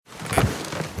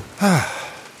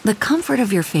The comfort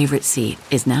of your favorite seat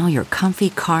is now your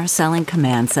comfy car-selling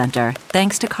command center,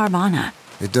 thanks to Carvana.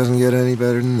 It doesn't get any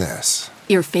better than this.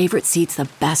 Your favorite seat's the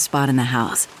best spot in the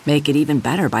house. Make it even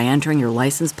better by entering your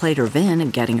license plate or VIN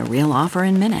and getting a real offer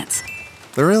in minutes.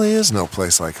 There really is no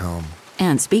place like home.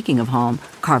 And speaking of home,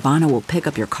 Carvana will pick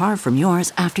up your car from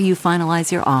yours after you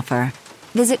finalize your offer.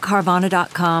 Visit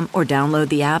Carvana.com or download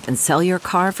the app and sell your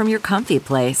car from your comfy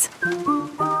place.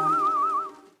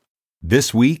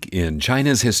 This week in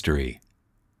China's history,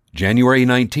 January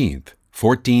 19th,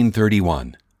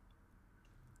 1431.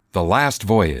 The last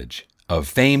voyage of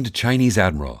famed Chinese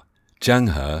admiral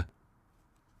Zheng He,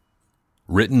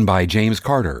 written by James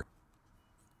Carter,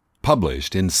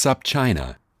 published in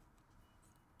SupChina,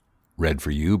 read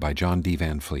for you by John D.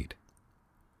 Van Fleet.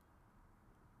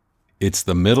 It's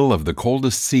the middle of the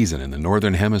coldest season in the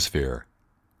Northern Hemisphere.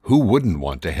 Who wouldn't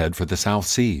want to head for the South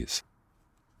Seas?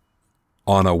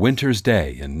 On a winter's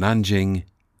day in Nanjing,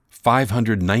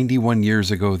 591 years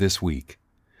ago this week,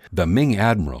 the Ming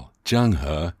admiral Zheng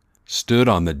He stood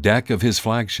on the deck of his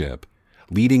flagship,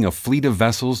 leading a fleet of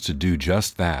vessels to do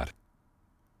just that.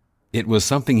 It was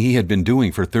something he had been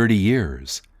doing for 30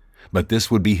 years, but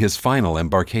this would be his final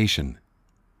embarkation.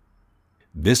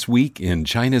 This week in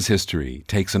China's history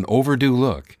takes an overdue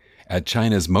look at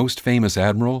China's most famous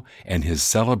admiral and his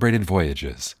celebrated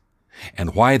voyages,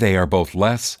 and why they are both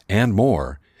less and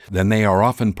more than they are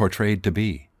often portrayed to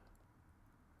be.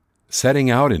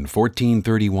 Setting out in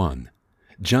 1431,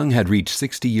 Zheng had reached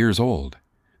 60 years old,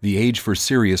 the age for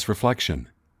serious reflection.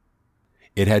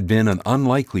 It had been an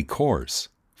unlikely course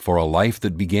for a life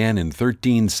that began in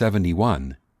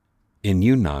 1371 in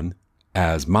Yunnan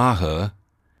as Ma He,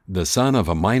 the son of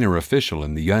a minor official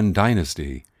in the Yuan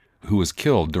dynasty who was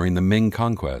killed during the Ming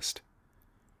conquest.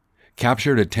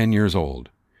 Captured at 10 years old,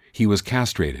 he was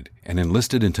castrated and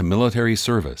enlisted into military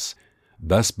service,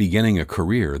 thus beginning a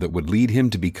career that would lead him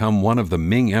to become one of the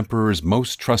Ming emperor's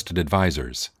most trusted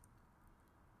advisors.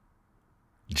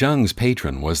 Zheng's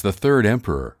patron was the third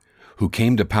emperor, who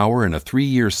came to power in a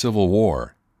 3-year civil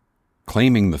war.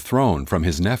 Claiming the throne from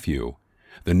his nephew,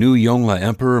 the new Yongle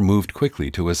emperor moved quickly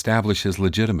to establish his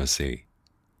legitimacy.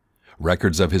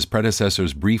 Records of his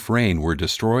predecessor's brief reign were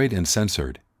destroyed and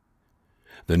censored.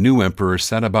 The new emperor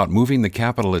set about moving the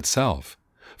capital itself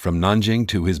from Nanjing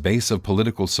to his base of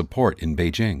political support in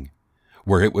Beijing,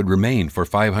 where it would remain for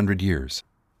 500 years.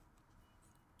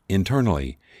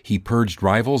 Internally, he purged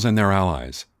rivals and their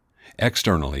allies.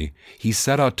 Externally, he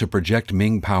set out to project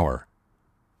Ming power.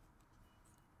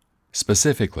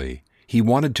 Specifically, he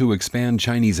wanted to expand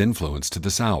Chinese influence to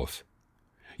the south.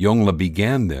 Yongle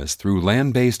began this through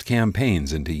land-based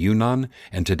campaigns into Yunnan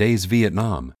and today's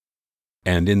Vietnam,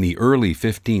 and in the early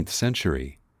 15th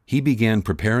century, he began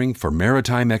preparing for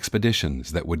maritime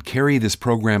expeditions that would carry this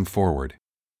program forward.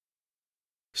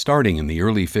 Starting in the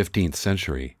early 15th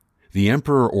century, the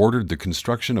emperor ordered the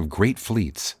construction of great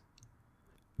fleets.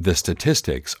 The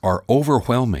statistics are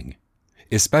overwhelming,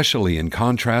 especially in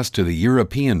contrast to the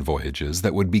European voyages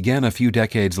that would begin a few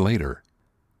decades later.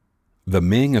 The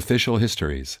Ming official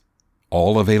histories,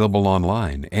 all available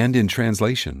online and in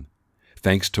translation,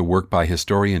 thanks to work by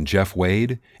historian Jeff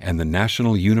Wade and the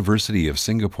National University of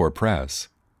Singapore Press,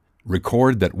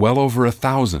 record that well over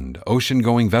 1,000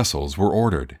 ocean-going vessels were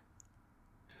ordered.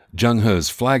 Zheng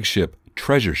He's flagship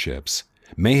treasure ships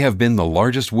may have been the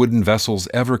largest wooden vessels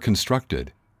ever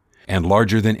constructed, and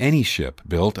larger than any ship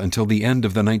built until the end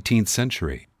of the 19th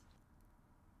century.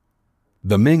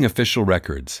 The Ming official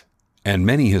records, and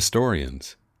many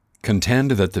historians, contend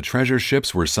that the treasure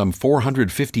ships were some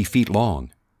 450 feet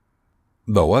long,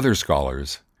 though other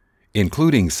scholars,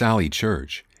 including Sally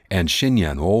Church and Xin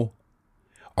Yanwo,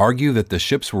 argue that the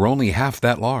ships were only half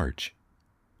that large.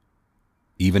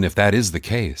 Even if that is the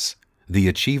case, the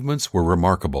achievements were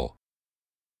remarkable.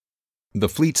 The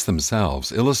fleets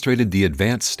themselves illustrated the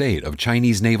advanced state of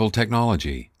Chinese naval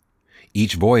technology.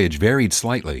 Each voyage varied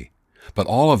slightly, but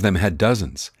all of them had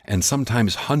dozens and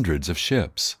sometimes hundreds of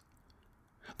ships.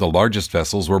 The largest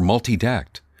vessels were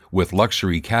multi-decked, with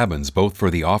luxury cabins both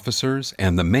for the officers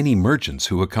and the many merchants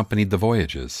who accompanied the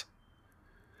voyages.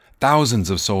 Thousands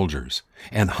of soldiers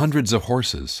and hundreds of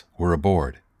horses were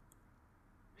aboard.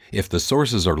 If the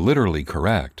sources are literally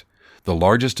correct, the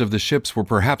largest of the ships were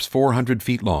perhaps 400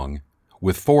 feet long,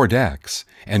 with 4 decks,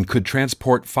 and could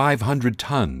transport 500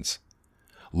 tons,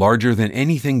 larger than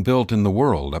anything built in the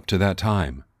world up to that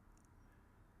time.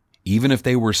 Even if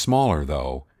they were smaller,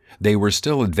 though, they were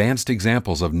still advanced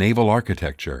examples of naval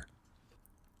architecture.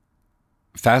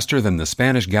 Faster than the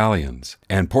Spanish galleons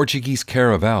and Portuguese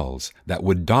caravels that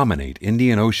would dominate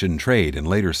Indian Ocean trade in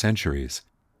later centuries,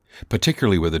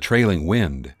 particularly with a trailing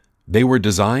wind, They were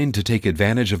designed to take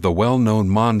advantage of the well-known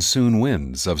monsoon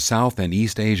winds of South and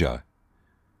East Asia.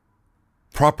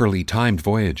 Properly timed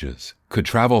voyages could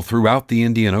travel throughout the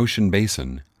Indian Ocean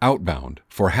basin, outbound,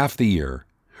 for half the year,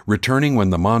 returning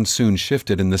when the monsoon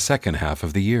shifted in the second half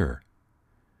of the year.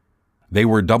 They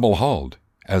were double-hulled,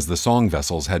 as the song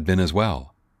vessels had been as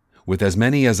well, with as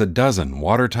many as a dozen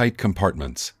watertight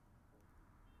compartments.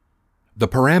 The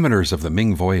parameters of the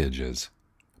Ming voyages,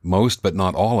 most but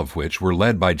not all of which were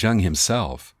led by Zheng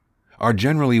himself, are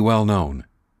generally well known.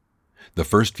 The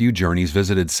first few journeys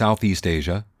visited Southeast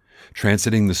Asia,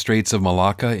 transiting the Straits of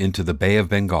Malacca into the Bay of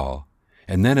Bengal,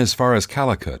 and then as far as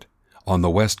Calicut, on the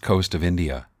west coast of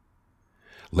India.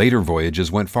 Later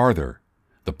voyages went farther,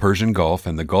 the Persian Gulf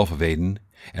and the Gulf of Aden,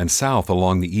 and south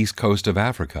along the east coast of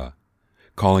Africa,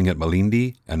 calling at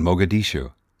Malindi and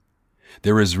Mogadishu.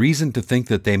 There is reason to think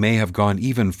that they may have gone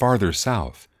even farther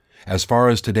south, as far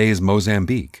as today's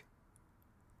Mozambique.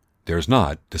 There's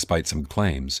not, despite some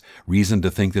claims, reason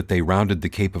to think that they rounded the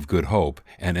Cape of Good Hope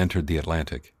and entered the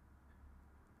Atlantic.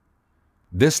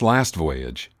 This last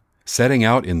voyage, setting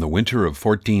out in the winter of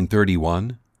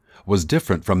 1431, was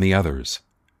different from the others.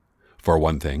 For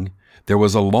one thing, there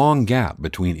was a long gap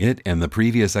between it and the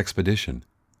previous expedition.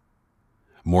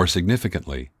 More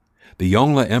significantly, the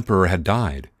Yongle Emperor had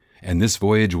died, and this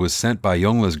voyage was sent by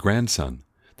Yongle's grandson,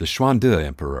 the Xuande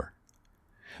Emperor.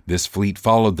 This fleet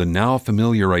followed the now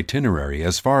familiar itinerary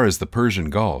as far as the Persian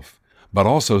Gulf, but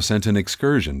also sent an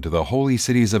excursion to the holy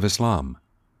cities of Islam,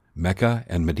 Mecca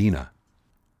and Medina.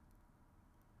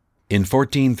 In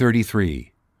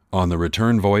 1433, on the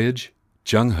return voyage,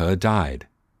 Zheng He died.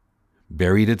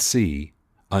 Buried at sea,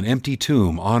 an empty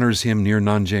tomb honors him near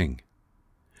Nanjing.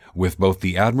 With both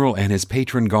the admiral and his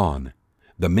patron gone,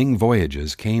 the Ming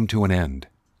voyages came to an end.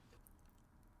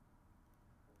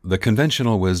 The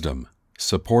conventional wisdom,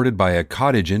 supported by a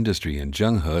cottage industry in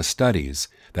Zheng He studies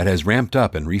that has ramped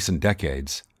up in recent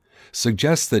decades,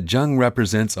 suggests that Zheng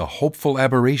represents a hopeful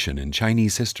aberration in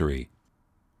Chinese history.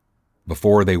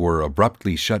 Before they were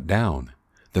abruptly shut down,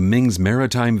 the Ming's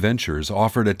maritime ventures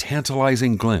offered a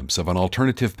tantalizing glimpse of an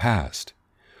alternative past,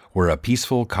 where a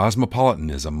peaceful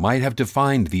cosmopolitanism might have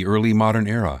defined the early modern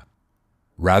era,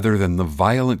 rather than the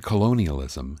violent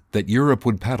colonialism that Europe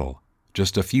would peddle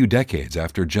just a few decades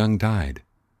after Zheng died.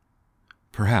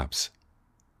 Perhaps.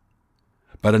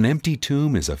 But an empty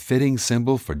tomb is a fitting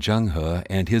symbol for Zheng He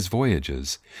and his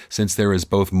voyages, since there is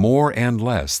both more and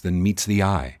less than meets the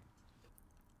eye.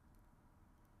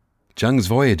 Zheng's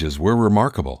voyages were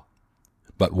remarkable,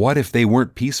 but what if they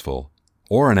weren't peaceful,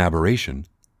 or an aberration,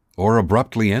 or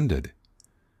abruptly ended?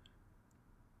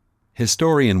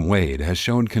 Historian Wade has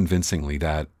shown convincingly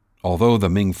that, although the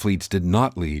Ming fleets did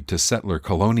not lead to settler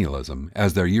colonialism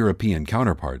as their European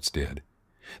counterparts did,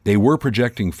 they were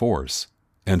projecting force,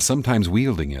 and sometimes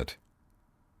wielding it.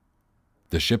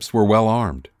 The ships were well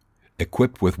armed,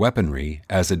 equipped with weaponry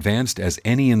as advanced as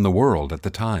any in the world at the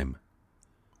time.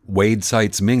 Wade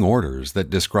cites Ming orders that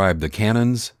describe the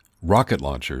cannons, rocket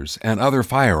launchers, and other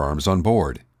firearms on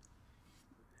board.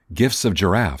 Gifts of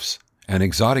giraffes and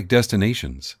exotic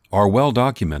destinations are well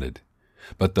documented,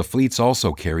 but the fleets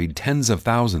also carried tens of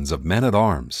thousands of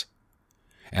men-at-arms.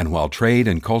 And while trade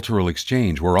and cultural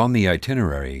exchange were on the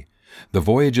itinerary, the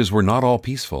voyages were not all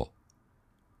peaceful.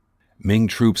 Ming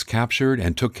troops captured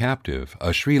and took captive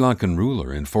a Sri Lankan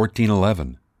ruler in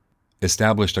 1411,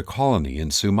 established a colony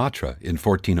in Sumatra in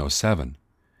 1407,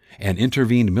 and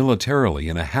intervened militarily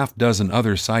in a half-dozen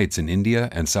other sites in India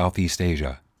and Southeast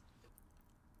Asia.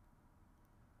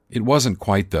 It wasn't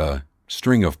quite the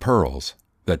string of pearls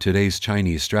that today's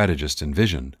Chinese strategists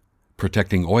envision,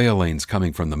 protecting oil lanes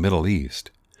coming from the Middle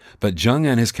East, but Zheng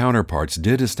and his counterparts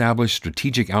did establish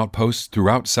strategic outposts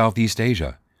throughout Southeast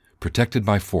Asia, protected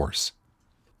by force.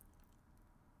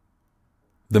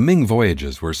 The Ming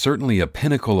voyages were certainly a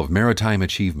pinnacle of maritime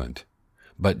achievement,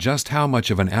 but just how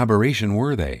much of an aberration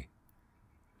were they?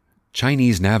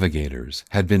 Chinese navigators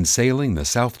had been sailing the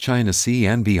South China Sea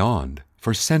and beyond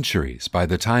for centuries by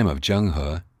the time of Zheng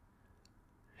He.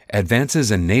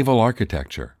 Advances in naval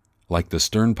architecture, like the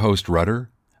sternpost rudder,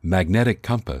 magnetic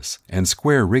compass, and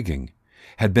square rigging,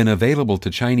 had been available to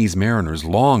Chinese mariners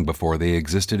long before they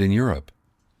existed in Europe.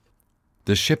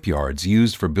 The shipyards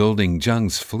used for building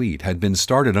Zheng's fleet had been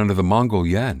started under the Mongol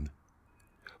Yuan.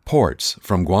 Ports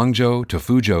from Guangzhou to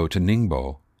Fuzhou to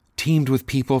Ningbo teemed with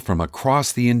people from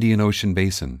across the Indian Ocean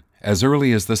basin as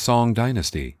early as the Song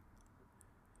dynasty.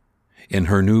 In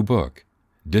her new book,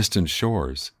 Distant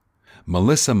Shores,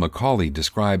 Melissa Macaulay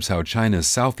describes how China's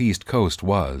southeast coast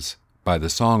was, by the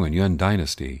Song and Yuan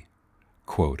dynasty,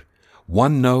 quote,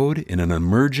 one node in an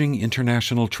emerging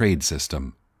international trade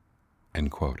system,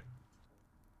 end quote.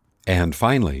 And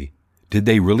finally, did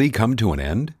they really come to an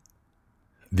end?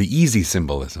 The easy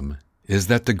symbolism is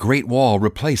that the Great Wall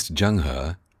replaced Zheng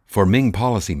He for Ming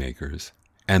policymakers,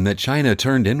 and that China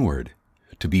turned inward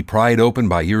to be pried open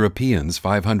by Europeans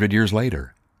 500 years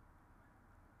later.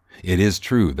 It is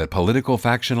true that political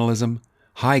factionalism,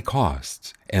 high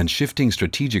costs, and shifting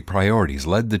strategic priorities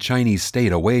led the Chinese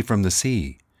state away from the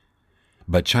sea,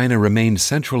 but China remained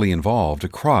centrally involved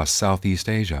across Southeast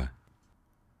Asia.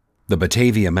 The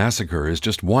Batavia Massacre is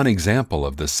just one example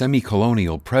of the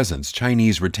semi-colonial presence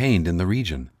Chinese retained in the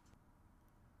region.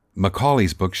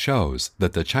 Macaulay's book shows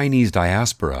that the Chinese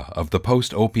diaspora of the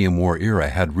post-Opium War era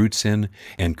had roots in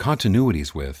and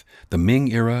continuities with the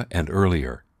Ming era and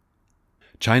earlier.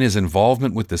 China's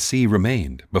involvement with the sea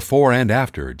remained before and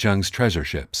after Zheng's treasure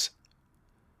ships.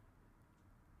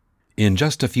 In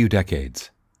just a few decades,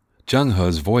 Zheng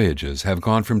He's voyages have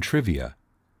gone from trivia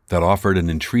that offered an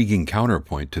intriguing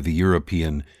counterpoint to the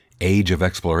European age of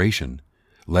exploration,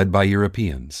 led by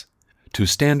Europeans, to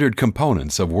standard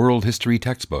components of world history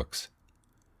textbooks.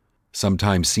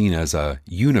 Sometimes seen as a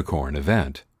unicorn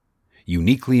event,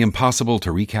 uniquely impossible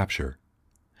to recapture,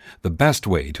 the best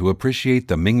way to appreciate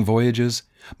the Ming voyages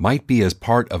might be as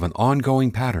part of an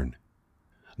ongoing pattern,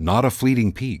 not a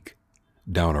fleeting peek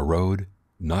down a road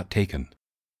not taken.